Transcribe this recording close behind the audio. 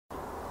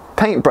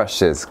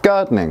paintbrushes,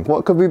 gardening,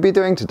 what could we be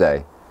doing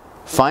today?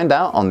 Find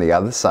out on the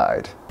other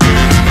side.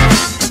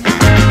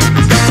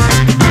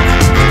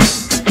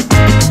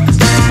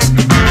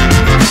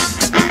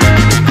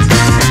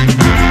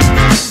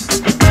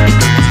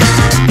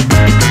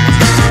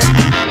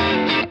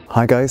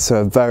 Hi guys,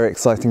 so a very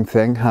exciting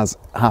thing has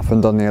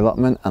happened on the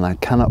allotment and I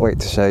cannot wait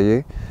to show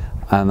you,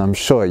 and I'm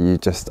sure you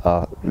just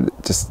are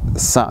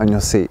sat on your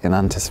seat in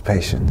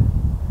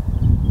anticipation.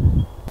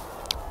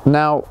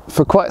 Now,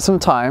 for quite some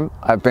time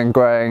I've been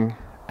growing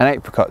an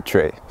apricot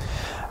tree,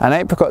 and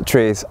apricot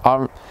trees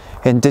aren't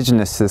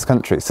indigenous to this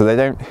country, so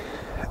they're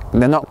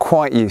not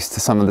quite used to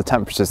some of the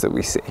temperatures that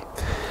we see,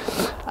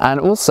 and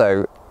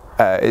also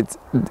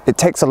it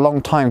takes a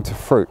long time to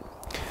fruit.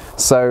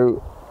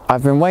 So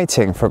I've been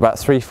waiting for about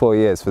 3-4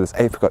 years for this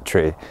apricot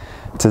tree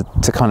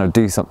to kind of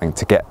do something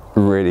to get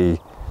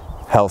really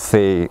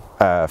healthy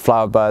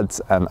flower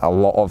buds and a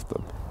lot of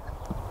them.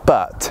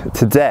 But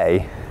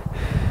today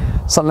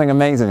something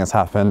amazing has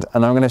happened,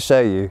 and I'm going to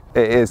show you.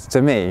 It is,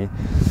 to me,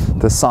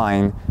 the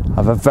sign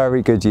of a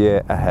very good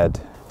year ahead.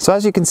 So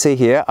as you can see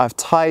here, I've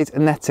tied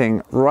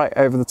netting right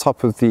over the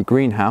top of the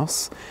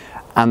greenhouse,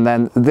 and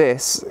then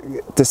this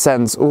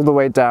descends all the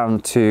way down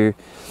to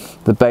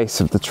the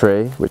base of the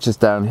tree, which is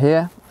down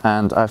here,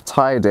 and I've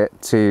tied it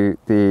to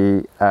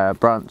the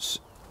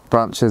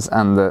branches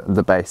and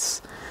the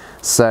base.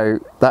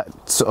 So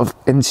that sort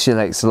of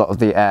insulates a lot of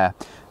the air.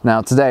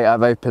 Now today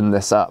I've opened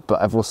this up,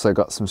 but I've also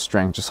got some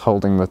string just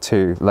holding the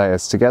two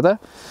layers together.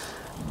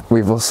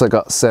 We've also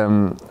got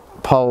some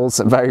poles,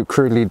 very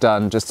crudely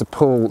done, just to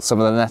pull some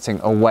of the netting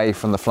away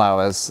from the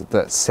flowers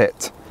that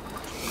sit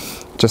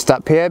just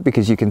up here,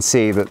 because you can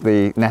see that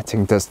the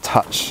netting does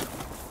touch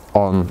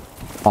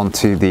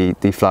onto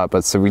the flower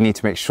buds, so we need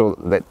to make sure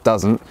that it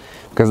doesn't,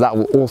 because that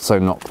will also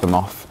knock them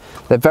off.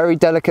 They're very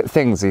delicate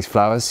things, these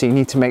flowers, so you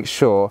need to make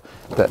sure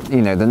that,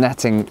 you know, the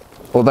netting,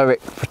 although it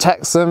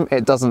protects them,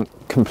 it doesn't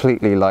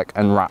completely like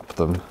unwrap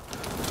them.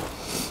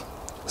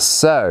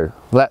 So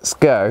let's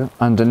go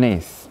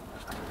underneath.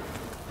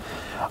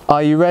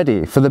 Are you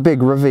ready for the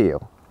big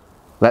reveal?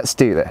 Let's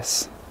do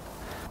this.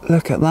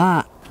 Look at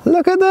that.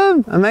 Look at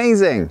them.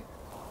 Amazing.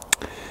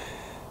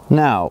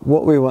 Now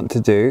what we want to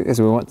do is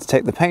we want to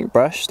take the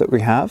paintbrush that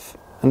we have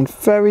and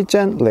very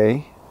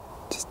gently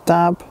just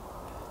dab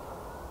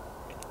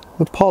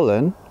the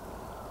pollen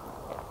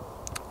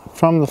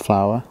from the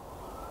flower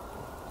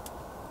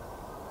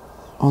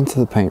onto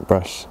the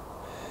paintbrush.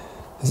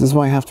 This is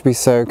why you have to be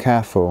so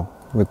careful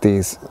with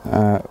these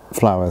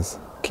flowers.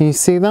 Can you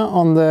see that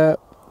on the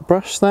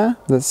brush there?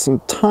 There's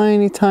some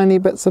tiny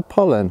bits of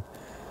pollen.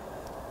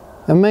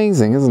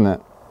 Amazing, isn't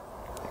it?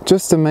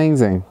 Just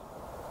amazing.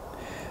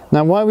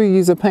 Now why we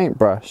use a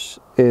paintbrush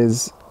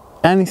is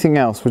anything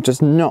else would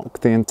just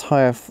knock the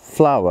entire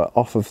flower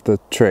off of the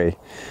tree.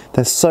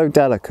 They're so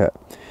delicate.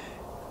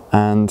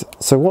 And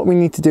so what we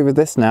need to do with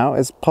this now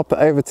is pop it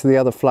over to the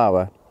other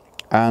flower.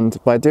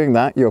 And by doing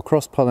that, you're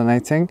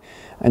cross-pollinating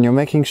and you're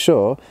making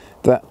sure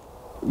that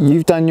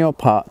you've done your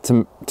part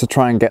to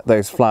try and get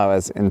those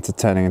flowers into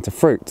turning into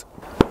fruit.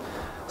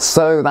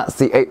 So that's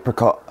the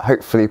apricot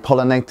hopefully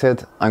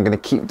pollinated. I'm going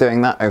to keep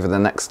doing that over the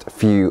next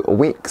few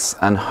weeks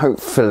and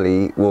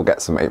hopefully we'll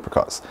get some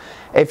apricots.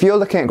 If you're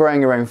looking at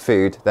growing your own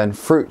food, then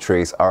fruit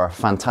trees are a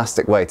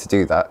fantastic way to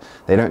do that.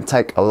 They don't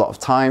take a lot of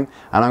time,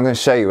 and I'm going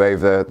to show you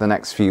over the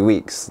next few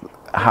weeks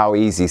how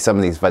easy some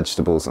of these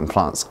vegetables and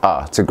plants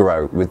are to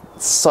grow with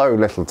so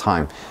little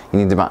time. You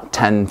need about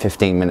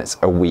 10-15 minutes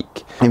a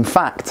week. In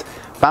fact,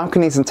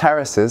 balconies and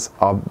terraces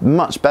are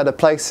much better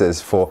places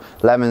for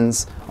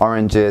lemons,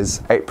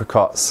 oranges,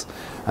 apricots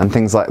and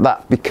things like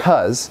that,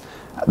 because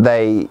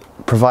they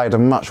provide a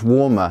much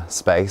warmer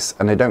space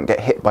and they don't get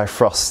hit by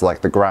frost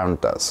like the ground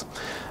does.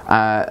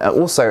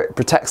 Also it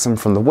protects them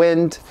from the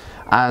wind,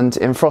 and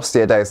in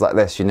frostier days like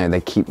this, you know,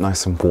 they keep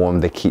nice and warm,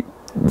 they keep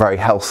very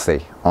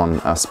healthy on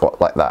a spot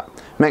like that.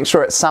 Make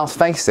sure it's south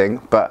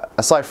facing, but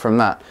aside from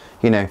that,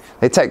 you know,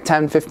 they take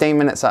 10-15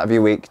 minutes out of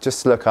your week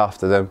just to look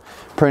after them,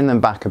 prune them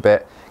back a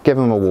bit, give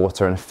them a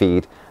water and a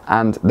feed,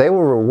 and they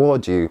will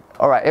reward you.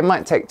 Alright, it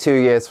might take 2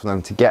 years for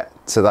them to get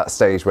to that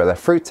stage where they're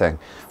fruiting,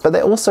 but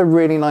they're also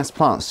really nice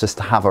plants just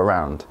to have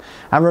around.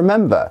 And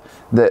remember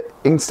that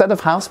instead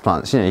of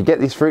houseplants, you know, you get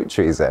these fruit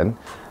trees in,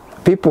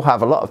 people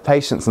have a lot of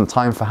patience and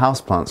time for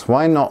houseplants.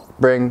 Why not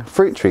bring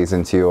fruit trees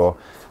into your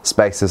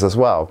spaces as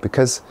well?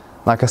 Because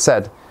like I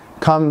said,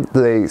 come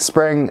the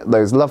spring,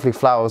 those lovely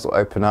flowers will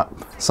open up.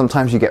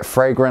 Sometimes you get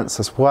fragrance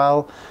as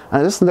well,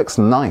 and it just looks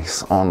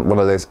nice on one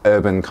of those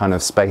urban kind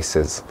of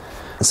spaces.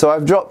 So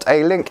I've dropped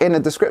a link in the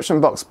description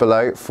box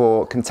below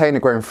for container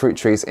grown fruit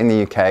trees in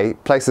the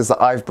UK, places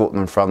that I've bought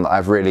them from that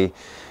I've really,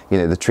 you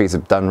know, the trees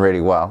have done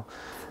really well.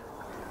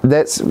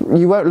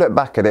 You won't look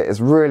back at it, it's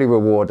really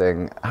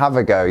rewarding. Have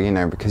a go, you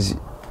know, because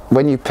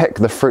when you pick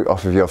the fruit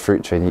off of your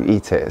fruit tree and you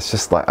eat it, it's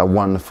just like a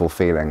wonderful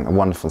feeling, a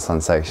wonderful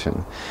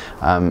sensation.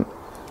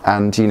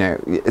 And you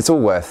know, it's all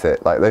worth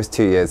it. Like those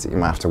 2 years that you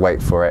might have to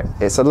wait for it,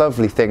 it's a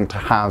lovely thing to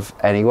have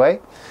anyway.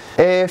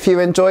 If you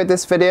enjoyed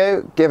this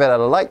video, give it a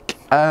like,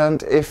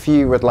 And if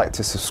you would like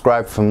to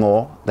subscribe for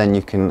more, then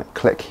you can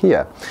click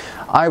here.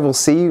 I will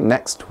see you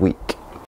next week.